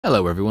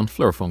Hello everyone,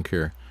 Flurfunk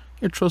here,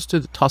 your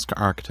trusted Tosca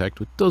architect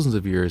with dozens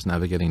of years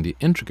navigating the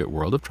intricate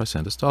world of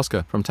Tricentis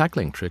Tosca. From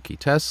tackling tricky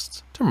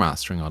tests to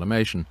mastering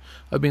automation,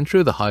 I've been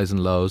through the highs and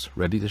lows,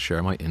 ready to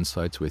share my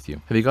insights with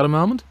you. Have you got a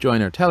moment?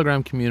 Join our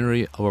Telegram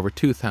community of over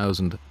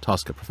 2,000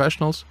 Tosca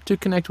professionals to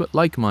connect with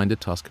like-minded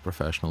Tosca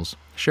professionals,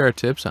 share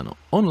tips and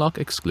unlock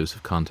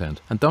exclusive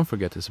content. And don't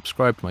forget to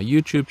subscribe to my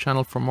YouTube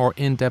channel for more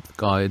in-depth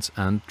guides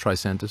and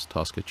Tricentis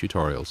Tosca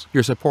tutorials.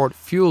 Your support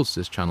fuels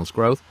this channel's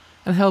growth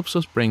and helps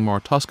us bring more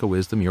Tosca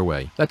wisdom your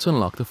way. Let's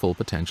unlock the full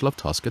potential of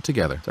Tosca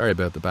together. Sorry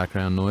about the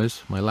background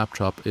noise, my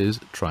laptop is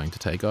trying to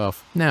take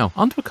off. Now,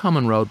 onto a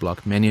common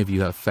roadblock many of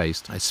you have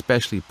faced,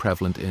 especially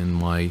prevalent in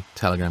my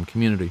Telegram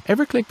community.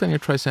 Ever clicked on your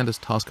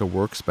Tricentis Tosca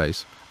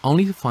workspace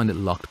only to find it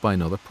locked by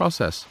another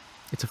process?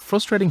 It's a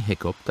frustrating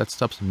hiccup that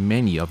stops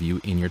many of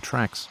you in your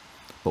tracks.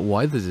 But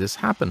why does this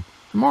happen?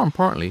 And more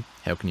importantly,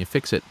 how can you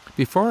fix it?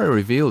 Before I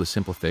reveal the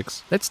simple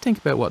fix, let's think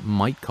about what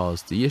might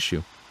cause the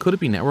issue. Could it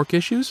be network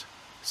issues?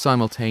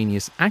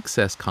 Simultaneous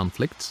access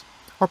conflicts,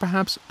 or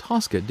perhaps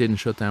Tosca didn't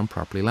shut down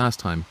properly last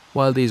time?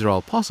 While these are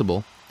all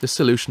possible, the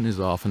solution is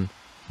often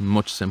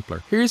much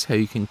simpler. Here's how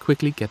you can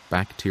quickly get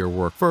back to your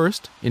work.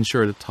 First,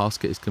 ensure that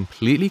Tosca is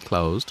completely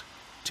closed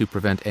to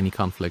prevent any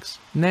conflicts.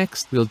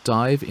 Next, we'll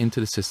dive into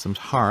the system's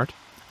heart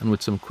and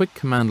with some quick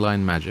command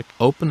line magic,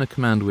 open a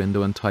command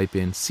window and type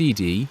in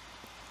cd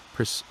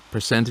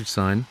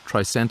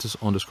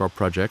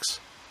 $Tricentis_projects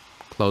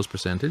close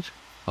 %.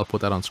 I'll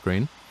put that on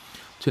screen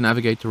to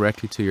navigate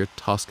directly to your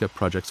Tosca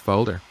projects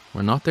folder.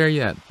 We're not there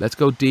yet. Let's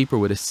go deeper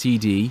with a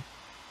cd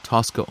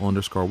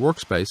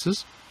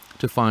Tosca_workspaces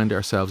to find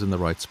ourselves in the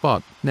right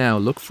spot. Now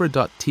look for a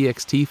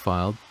 .txt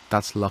file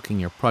that's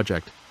locking your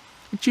project.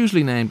 It's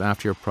usually named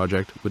after your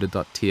project with a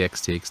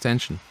 .txt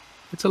extension.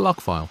 It's a lock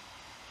file.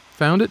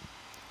 Found it?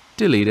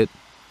 Delete it.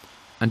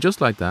 And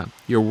just like that,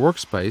 your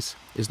workspace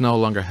is no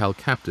longer held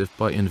captive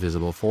by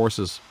invisible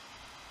forces.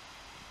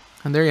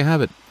 And there you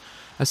have it.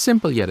 A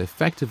simple yet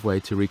effective way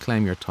to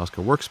reclaim your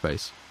Tosca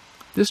workspace.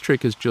 This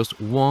trick is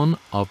just one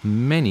of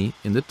many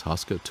in the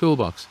Tosca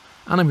toolbox,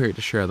 and I'm here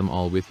to share them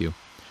all with you.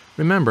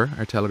 Remember,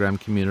 our Telegram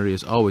community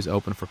is always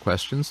open for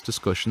questions,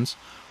 discussions,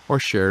 or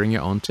sharing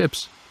your own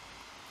tips.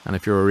 And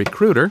if you're a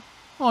recruiter,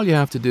 all you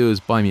have to do is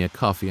buy me a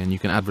coffee and you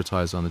can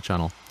advertise on the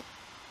channel.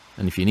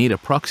 And if you need a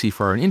proxy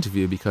for an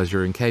interview because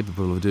you're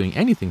incapable of doing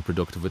anything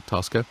productive with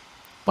Tosca,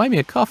 buy me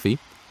a coffee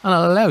and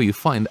I'll allow you to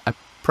find a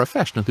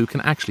professional who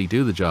can actually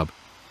do the job.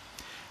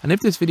 And if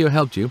this video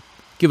helped you,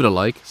 give it a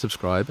like,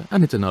 subscribe,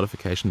 and hit the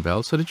notification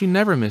bell so that you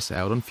never miss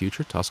out on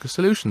future Tosca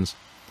solutions.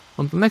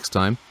 Until next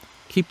time,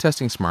 keep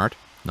testing smart,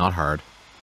 not hard.